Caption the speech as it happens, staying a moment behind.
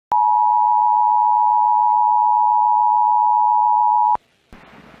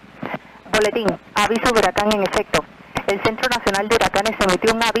Boletín, aviso de huracán en efecto. El Centro Nacional de Huracanes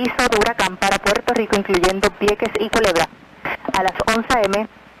emitió un aviso de huracán para Puerto Rico, incluyendo Vieques y Culebra. A las 11 a.m.,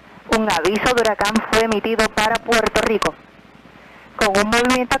 un aviso de huracán fue emitido para Puerto Rico, con un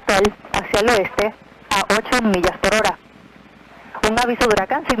movimiento actual hacia el oeste a 8 millas por hora. Un aviso de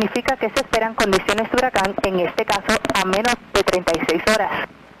huracán significa que se esperan condiciones de huracán, en este caso a menos de 36 horas.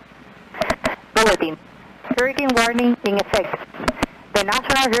 Bulletin. Hurricane warning in effect. The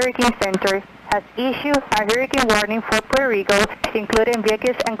National Hurricane Center has issued a hurricane warning for Puerto Rico, including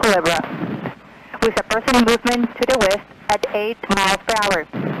Vieques and Culebra, with a present movement to the west at 8 miles per hour.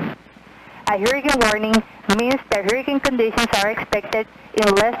 A hurricane warning means that hurricane conditions are expected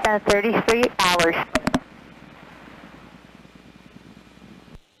in less than 33 hours.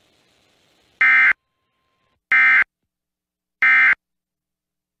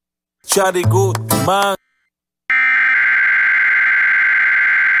 Chatty good, man.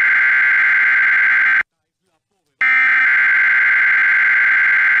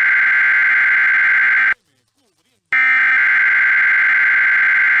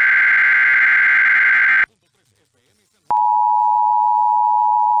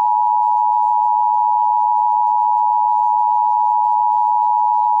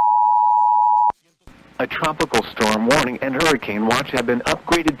 A tropical storm warning and hurricane watch have been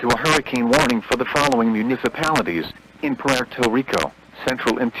upgraded to a hurricane warning for the following municipalities: in Puerto Rico,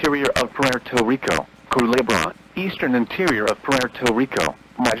 central interior of Puerto Rico, Culebra, eastern interior of Puerto Rico,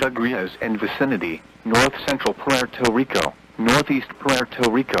 Mayagüez and vicinity, north central Puerto Rico, northeast Puerto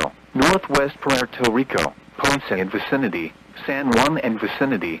Rico, northwest Puerto Rico, Ponce and vicinity, San Juan and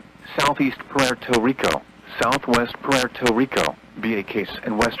vicinity, southeast Puerto Rico, southwest Puerto Rico, Vieques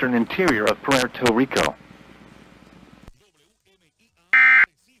and western interior of Puerto Rico.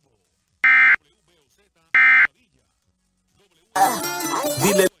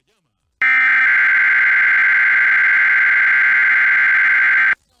 Dile.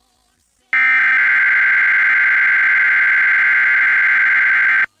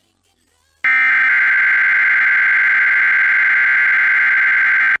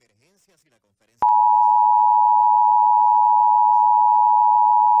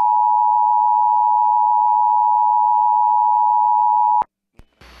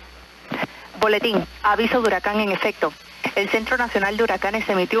 Boletín, aviso de huracán en efecto. El Centro Nacional de Huracanes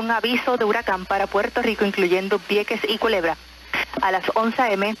emitió un aviso de huracán para Puerto Rico, incluyendo Vieques y Culebra. A las 11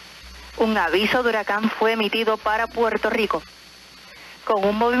 a.m., un aviso de huracán fue emitido para Puerto Rico, con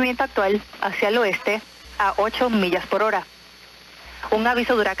un movimiento actual hacia el oeste a 8 millas por hora. Un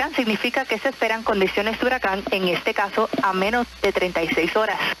aviso de huracán significa que se esperan condiciones de huracán, en este caso a menos de 36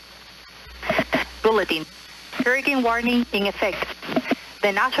 horas. Bulletin. Hurricane warning in effect.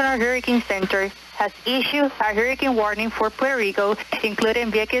 The National Hurricane Center has issued a hurricane warning for Puerto Rico,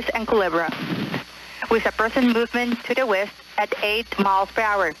 including Vieques and Culebra, with a present movement to the west at 8 miles per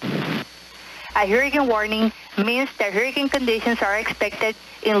hour. A hurricane warning means that hurricane conditions are expected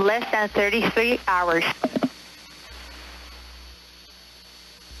in less than 33 hours.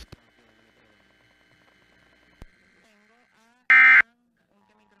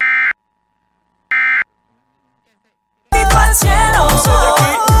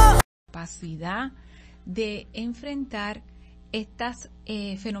 Capacidad de enfrentar estos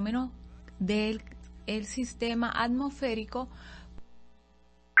fenómenos del sistema atmosférico.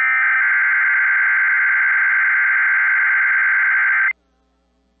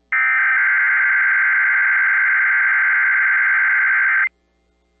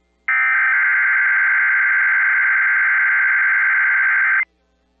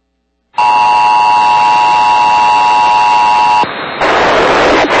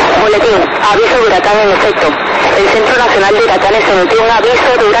 Boletín, aviso de huracán en efecto. El Centro Nacional de Huracanes emitió un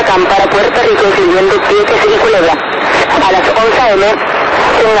aviso de huracán para Puerto Rico, incluyendo Vieques y Culebra. A las 11 a.m.,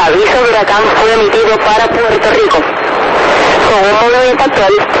 un aviso de huracán fue emitido para Puerto Rico, con un movimiento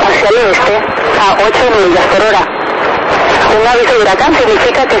actual hacia el oeste a 8 millas por hora. Un aviso de huracán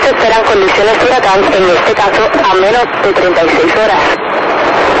significa que se esperan condiciones de huracán, en este caso a menos de 36 horas.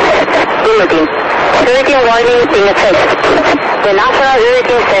 Bulletin. Hurricane warning in effect. The National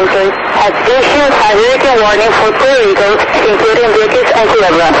Hurricane Center has issued a hurricane warning for Puerto Rico, including Vieques and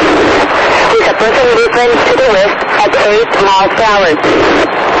Culebra, with a present movement to the west at 8 miles per hour.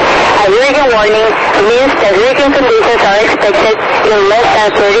 A hurricane warning means that hurricane conditions are expected in less than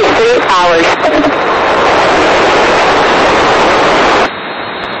 33 hours.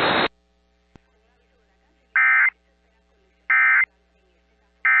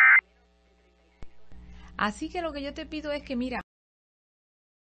 Así que lo que yo te pido es que, mira,